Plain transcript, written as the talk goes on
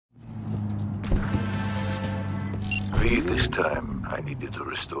V, this time, I need you to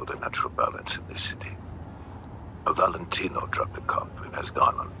restore the natural balance in this city. A Valentino dropped the cop and has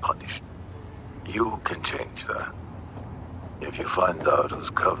gone unpunished. You can change that. If you find out who's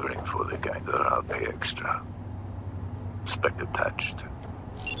covering for the gang, then I'll pay extra. Spec attached.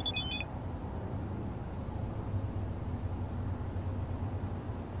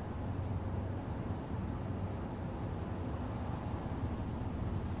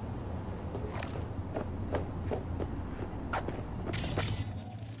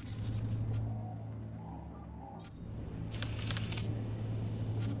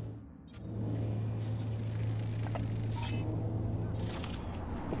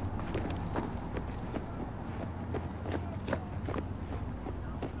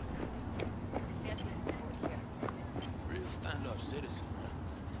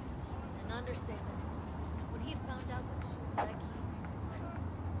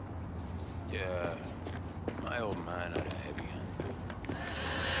 Yeah, my old man had a heavy hand.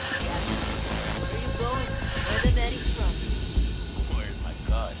 Where are you going? Where the Eddie's from? Where's my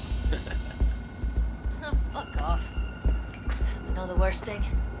god? Oh, fuck off. But know the worst thing?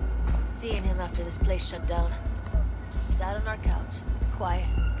 Seeing him after this place shut down. Just sat on our couch, quiet.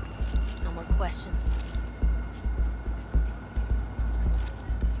 No more questions.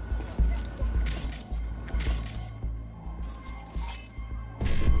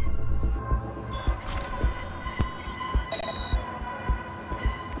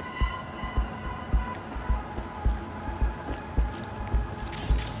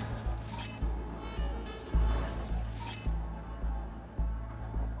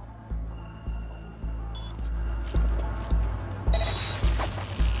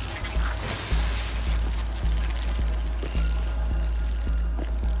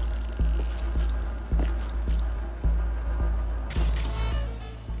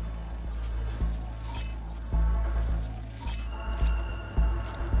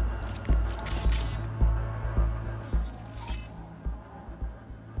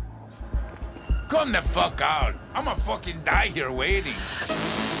 Come the fuck out. I'ma fucking die here waiting.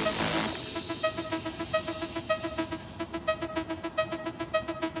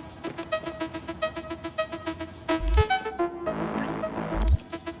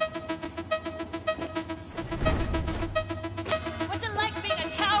 What's it like being a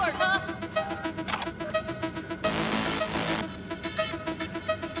coward, huh?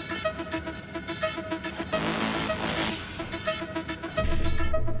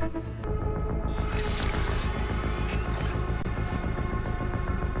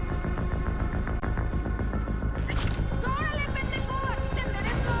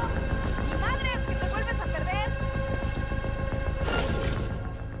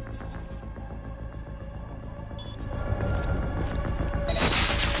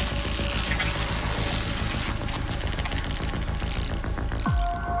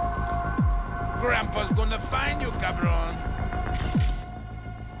 Grandpa's gonna find you, cabron.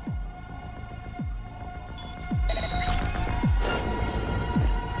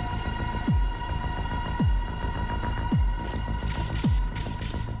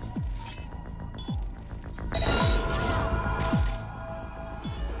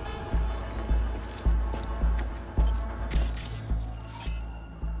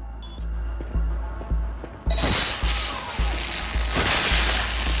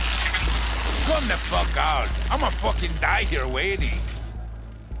 Come the fuck out. I'ma fucking die here waiting.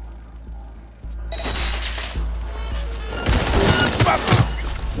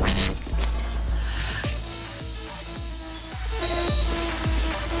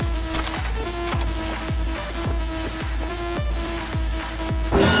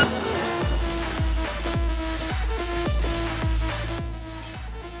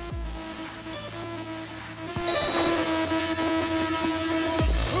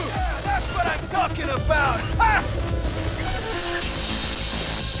 Talking about! Ah!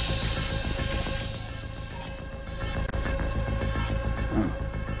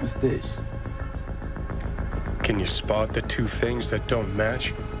 What's this? Can you spot the two things that don't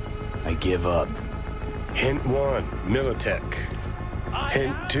match? I give up. Hint 1, Militech.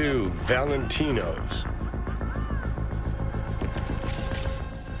 Hint 2, Valentino's.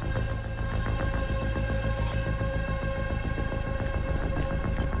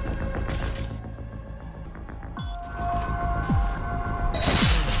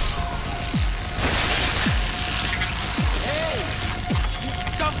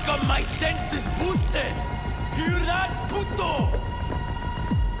 Got my senses boosted! Hear that, puto?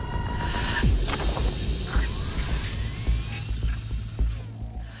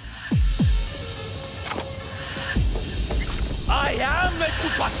 I am the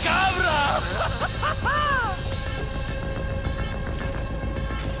chupacabra!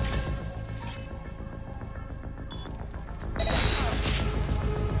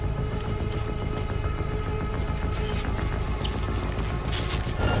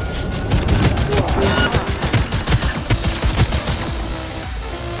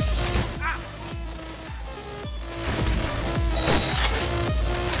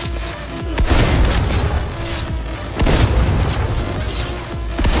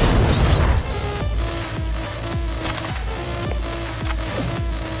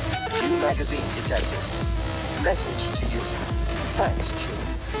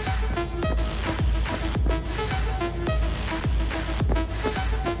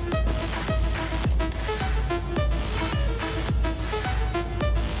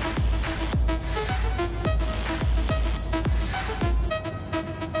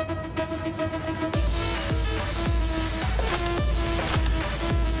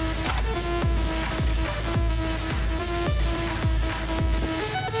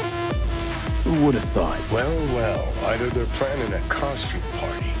 would have thought? Well, well, either they're planning a costume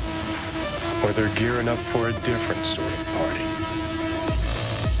party, or they're gearing up for a different sort of party.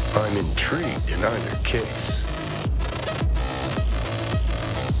 I'm intrigued in either case.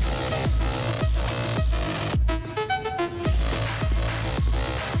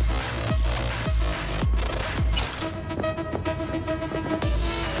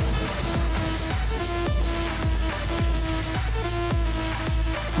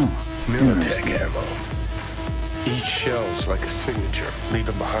 Militech ammo. Each shell's like a signature,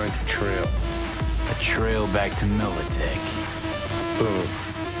 leaving behind a trail. A trail back to Militech. Boom.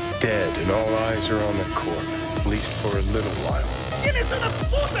 Dead, and all eyes are on the corp, at least for a little while.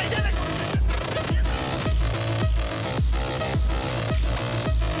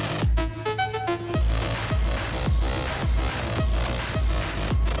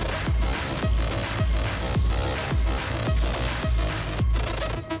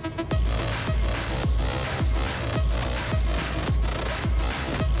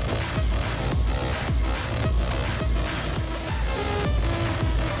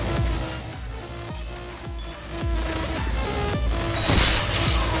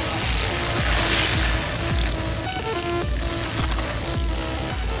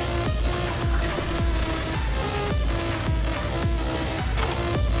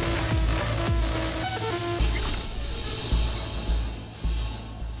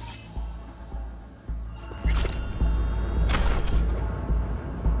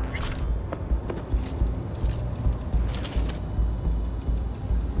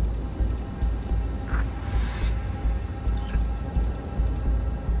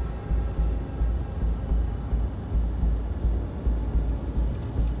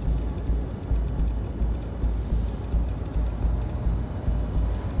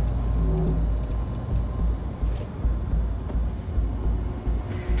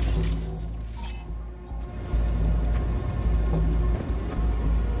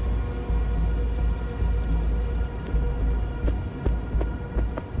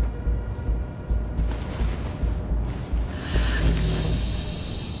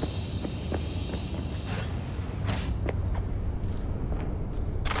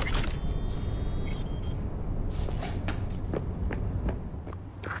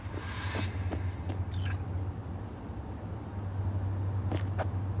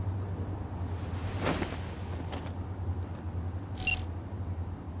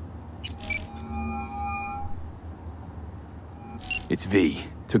 It's V.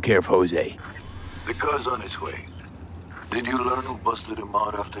 Took care of Jose. The car's on its way. Did you learn who busted him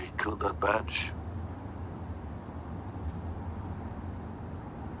out after he killed that badge?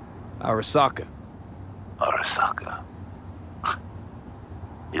 Arasaka. Arasaka?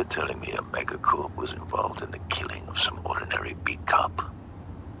 You're telling me a megacorp was involved in the killing of some ordinary beat cop?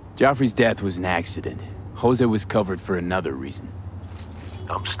 Joffrey's death was an accident. Jose was covered for another reason.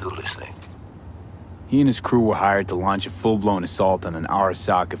 I'm still listening. He and his crew were hired to launch a full-blown assault on an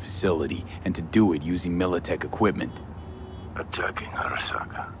Arasaka facility, and to do it using Militech equipment. Attacking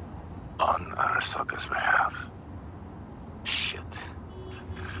Arasaka. On Arasaka's behalf. Shit.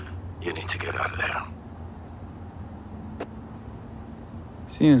 You need to get out of there.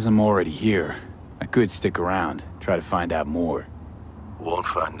 Seeing as I'm already here, I could stick around, try to find out more. Won't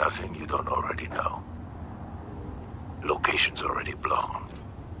find nothing you don't already know. Location's already blown.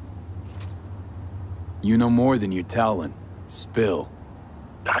 You know more than you're telling. Spill.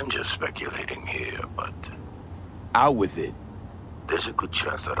 I'm just speculating here, but Out with it. there's a good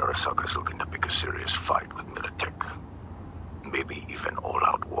chance that Arasaka's looking to pick a serious fight with Militech. Maybe even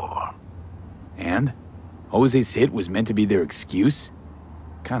all-out war. And? Jose's hit was meant to be their excuse?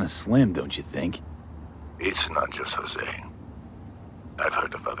 Kinda slim, don't you think? It's not just Jose. I've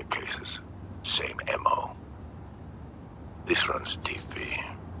heard of other cases. Same MO. This runs deep, V.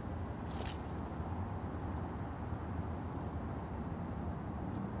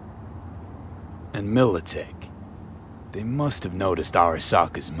 And Militech. They must have noticed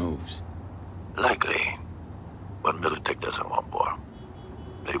Arasaka's moves. Likely. But Militech doesn't want war.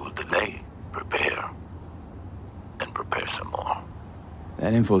 They will delay, prepare, and prepare some more.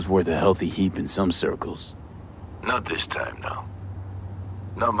 That info's worth a healthy heap in some circles. Not this time, no.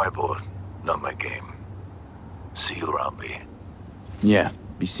 Not my board, not my game. See you around, V. Yeah,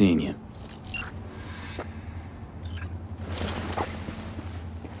 be seeing you.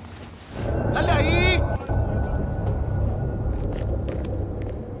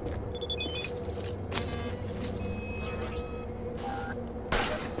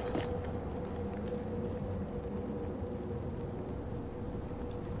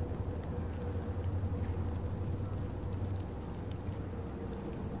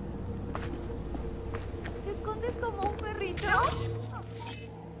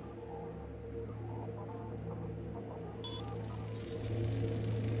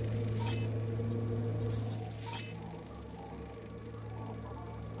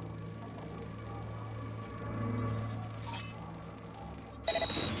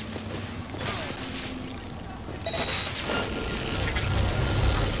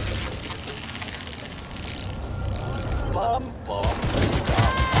 I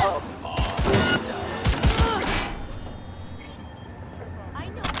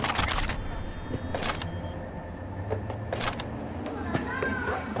know.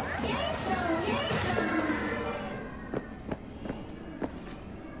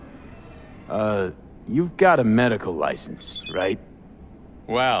 You've got a medical license, right?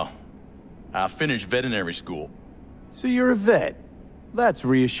 Wow. I finished veterinary school. So you're a vet. That's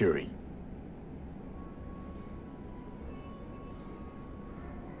reassuring.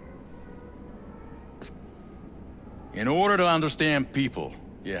 In order to understand people,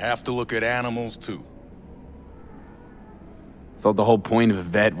 you have to look at animals too. Thought the whole point of a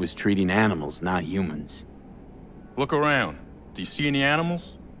vet was treating animals, not humans. Look around. Do you see any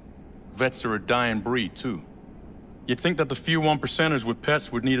animals? Vets are a dying breed too. You'd think that the few 1%ers with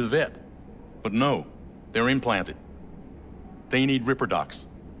pets would need a vet. But no, they're implanted. They need reproducts.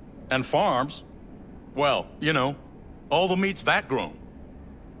 And farms, well, you know, all the meat's vat grown.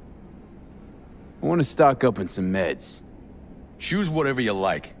 I want to stock up on some meds. Choose whatever you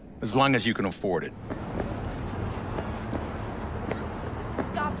like, as long as you can afford it. The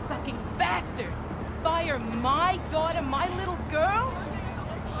scop-sucking bastard! Fire my daughter, my little girl?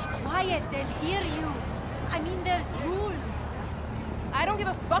 Shh, quiet, they'll hear you. I mean, there's rules. I don't give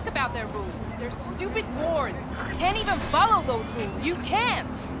a fuck about their rules. They're stupid wars. Can't even follow those rules. You can't.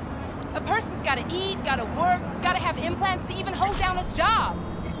 A person's gotta eat, gotta work, gotta have implants to even hold down a job.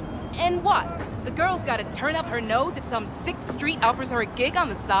 And what? The girl's gotta turn up her nose if some 6th Street offers her a gig on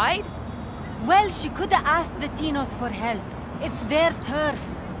the side? Well, she could have asked the Tinos for help. It's their turf.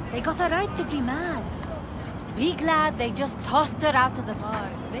 They got a right to be mad. Be glad they just tossed her out of the bar.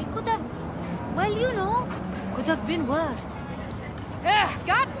 They could have, well, you know, could have been worse. Ugh,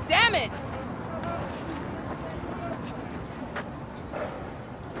 god damn it!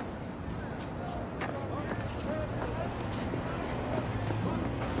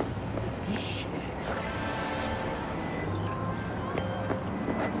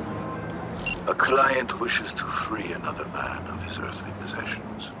 A client wishes to free another man of his earthly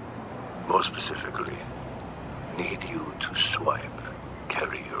possessions. More specifically, need you to swipe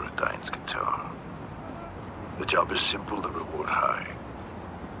Kerry Eurodyne's guitar. The job is simple, the reward high.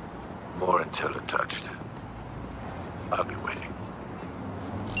 More intel attached. I'll be waiting.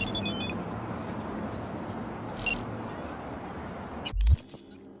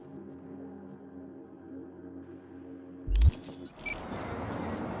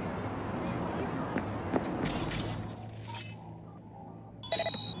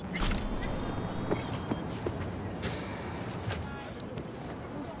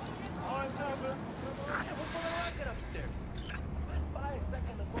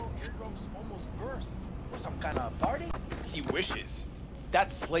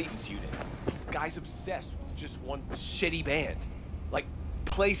 That's Slayton's unit. Guy's obsessed with just one shitty band. Like,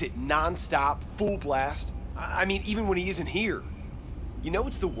 plays it non-stop, full blast. I mean, even when he isn't here. You know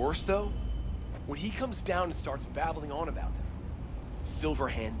what's the worst, though? When he comes down and starts babbling on about them.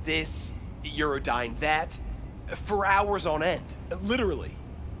 Silverhand this, Eurodyne that, for hours on end. Literally.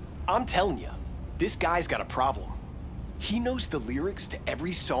 I'm telling you, this guy's got a problem. He knows the lyrics to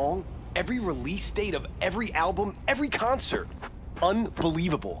every song, every release date of every album, every concert.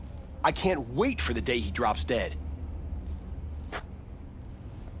 Unbelievable. I can't wait for the day he drops dead.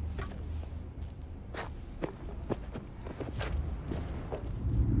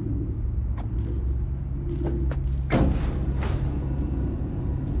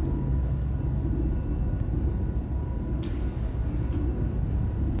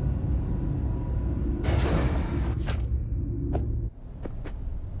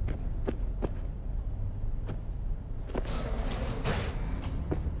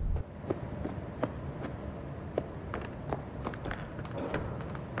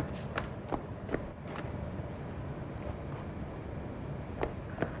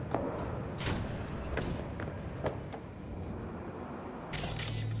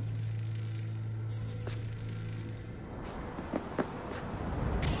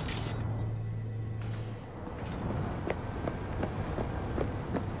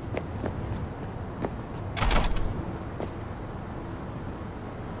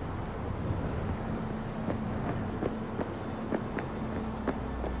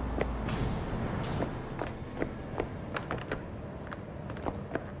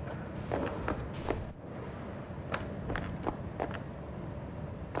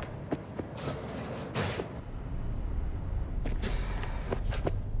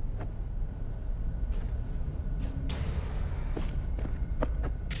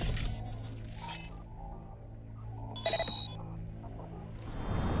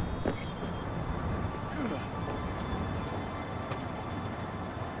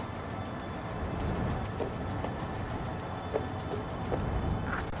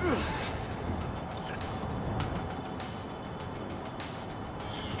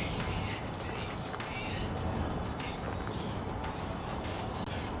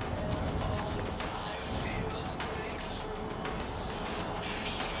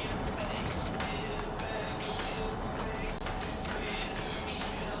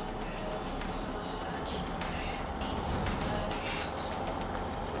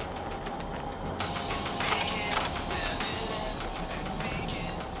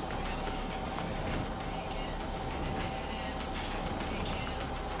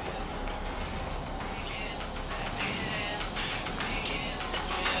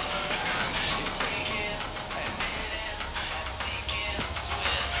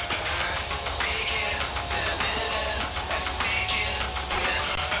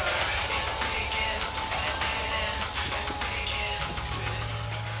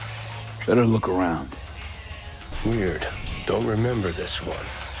 Better look around. Weird. Don't remember this one.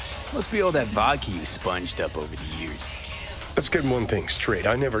 Must be all that vodka you sponged up over the years. Let's get one thing straight.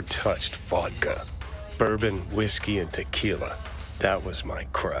 I never touched vodka. Bourbon, whiskey, and tequila. That was my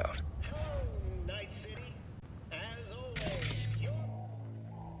crowd.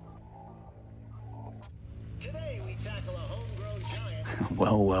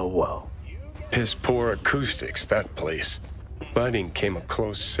 Well, well, well. Piss poor acoustics, that place. Lighting came a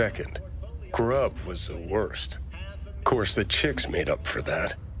close second. Grub was the worst. Of course, the chicks made up for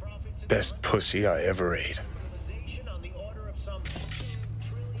that. Best pussy I ever ate.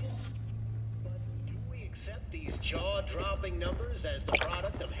 Jaw-dropping numbers as the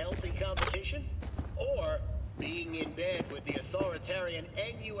product of healthy competition? Or being in bed with the authoritarian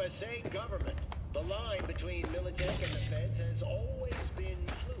NUSA government? The line between Militech and the feds has always been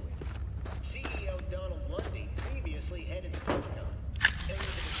fluid. CEO Donald Lundy previously headed the Pentagon.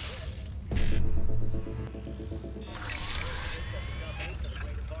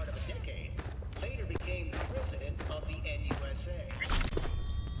 Later became president of the NUSA.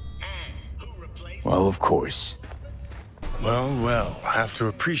 And who replaced... Well, of course. Well, well, have to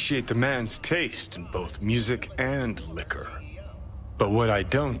appreciate the man's taste in both music and liquor. But what I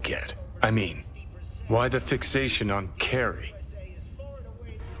don't get, I mean, why the fixation on Carrie?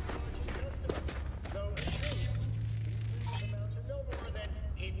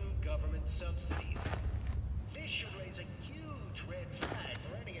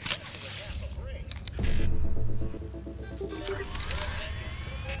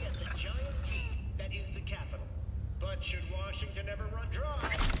 Should Washington ever run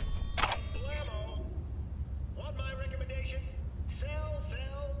dry? Blammo! Want my recommendation? Sell,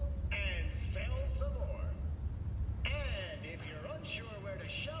 and sell some more. And if you're unsure where to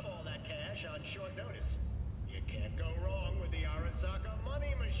shove all that cash on short notice, you can't go wrong with the Arasaka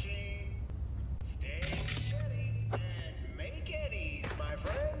money machine. Stay steady and make eddies, my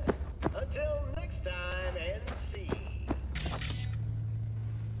friends. Until next time, NC.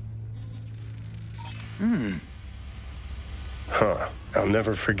 Huh. I'll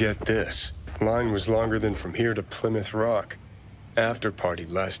never forget this. Line was longer than from here to Plymouth Rock. After party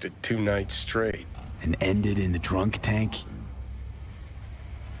lasted 2 nights straight. And ended in the drunk tank?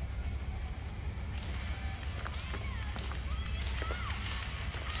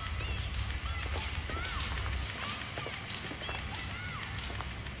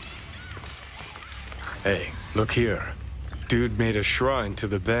 Hey, look here. Dude made a shrine to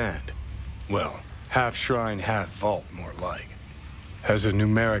the band. Well, half shrine, half vault, more like. Has a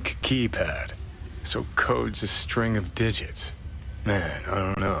numeric keypad, so code's a string of digits. Man, I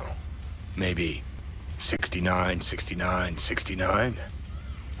don't know. Maybe 69, 69, 69?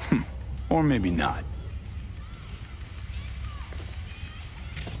 Or maybe not.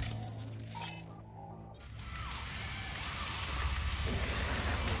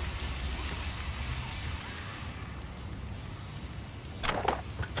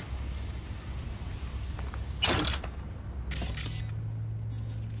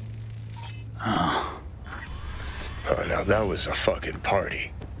 Now that was a fucking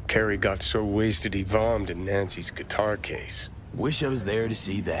party. Carrie got so wasted he vommed in Nancy's guitar case. Wish I was there to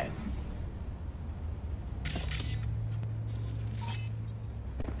see that.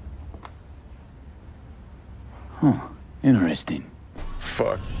 Huh. Interesting.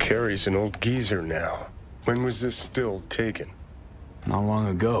 Fuck, Carrie's an old geezer now. When was this still taken? Not long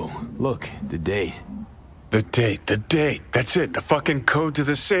ago. Look, the date. The date. That's it, the fucking code to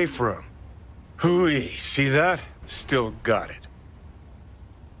the safe room. Hooey, see that? Still got it.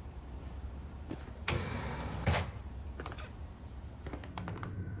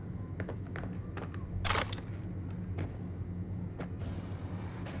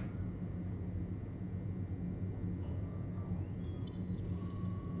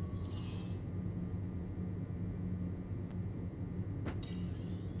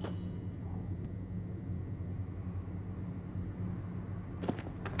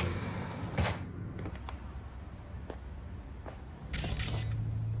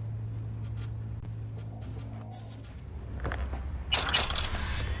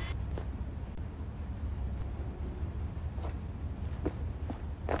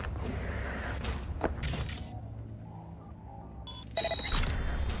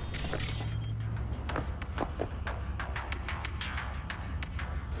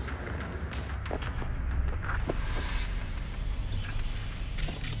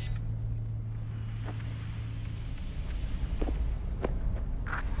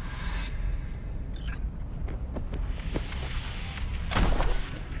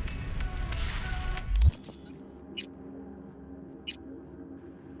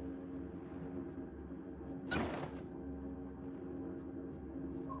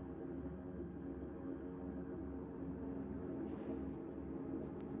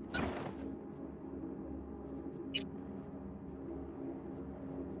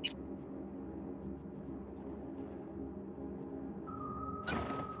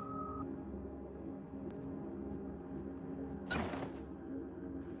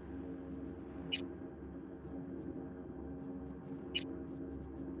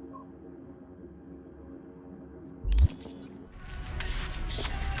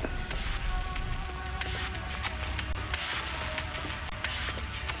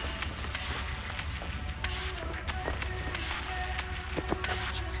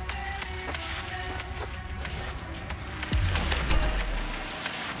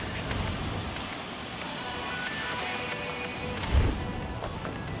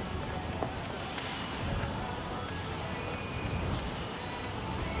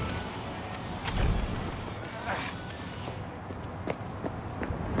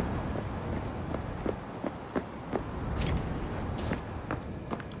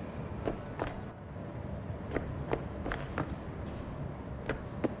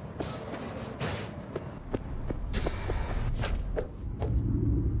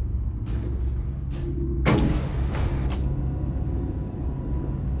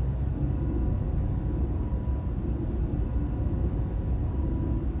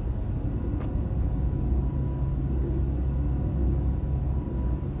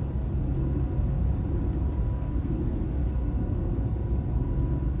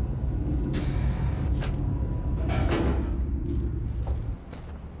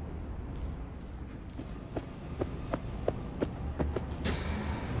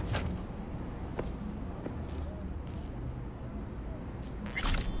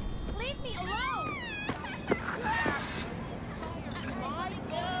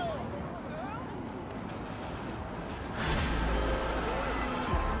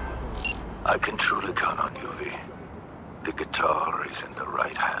 I can truly count on you, V. The guitar is in the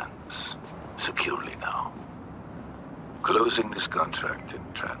right hands, securely now. Closing this contract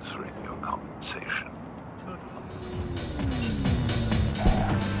and transferring your compensation.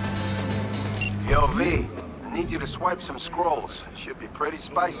 Yo, V, I need you to swipe some scrolls. Should be pretty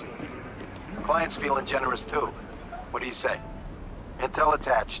spicy. Client's feeling generous too. What do you say? Intel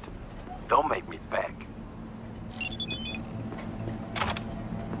attached. Don't make me beg.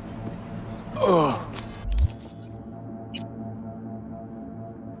 Ugh.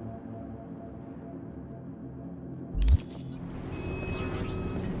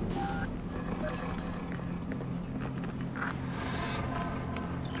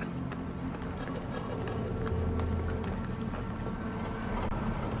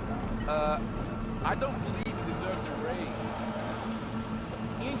 I don't believe he deserves a raise.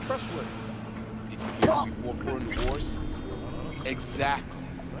 He ain't trustworthy. Did you hear before pouring wars? Exactly.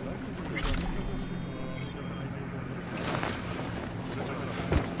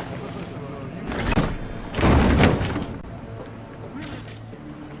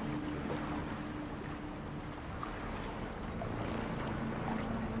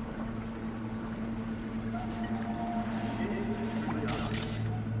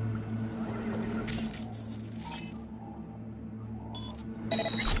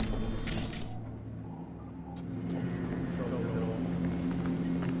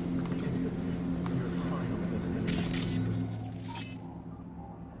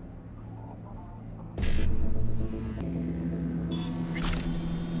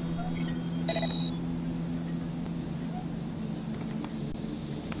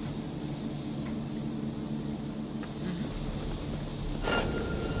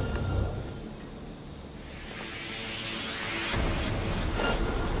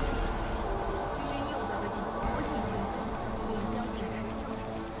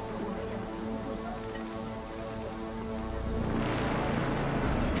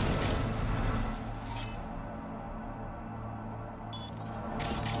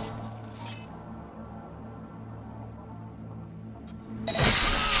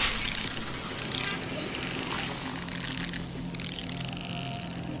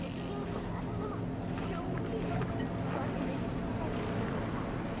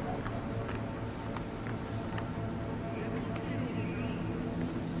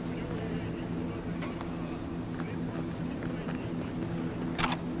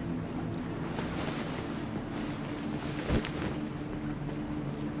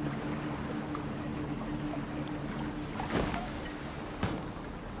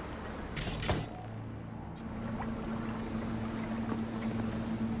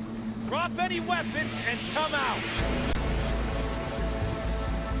 Drop any weapons and come out!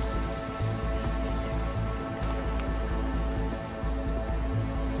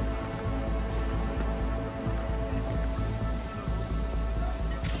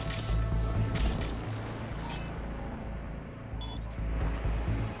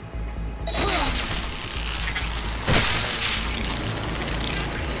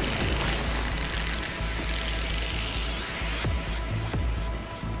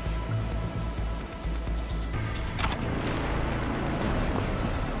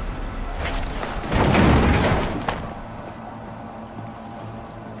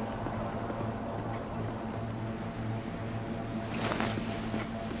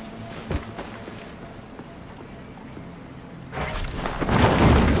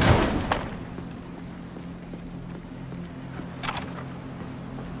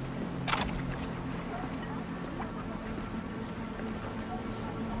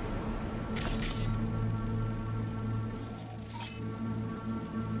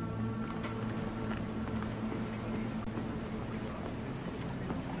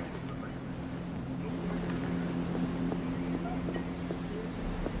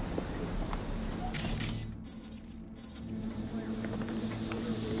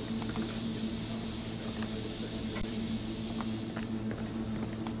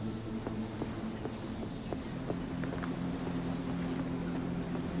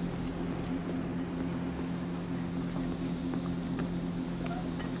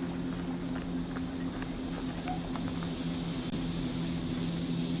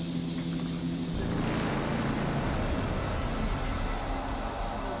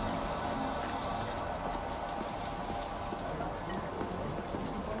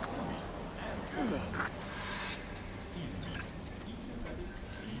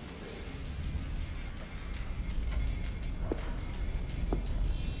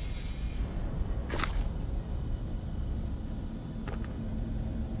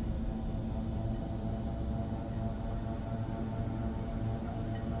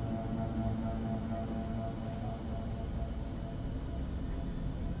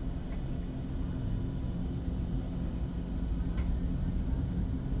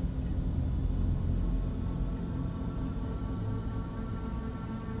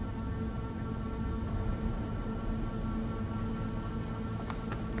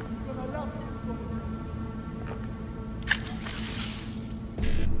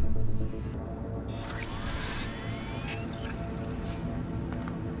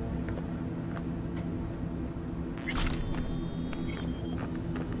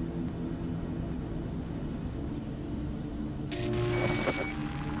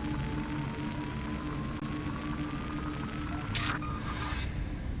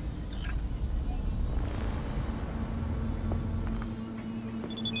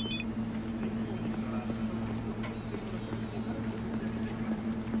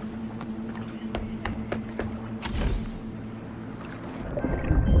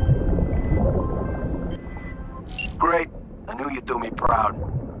 do me proud.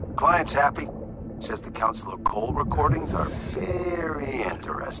 Client's happy. Says the Councilor Cole recordings are very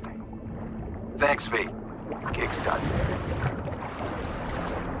interesting. Thanks, V. Gig's done.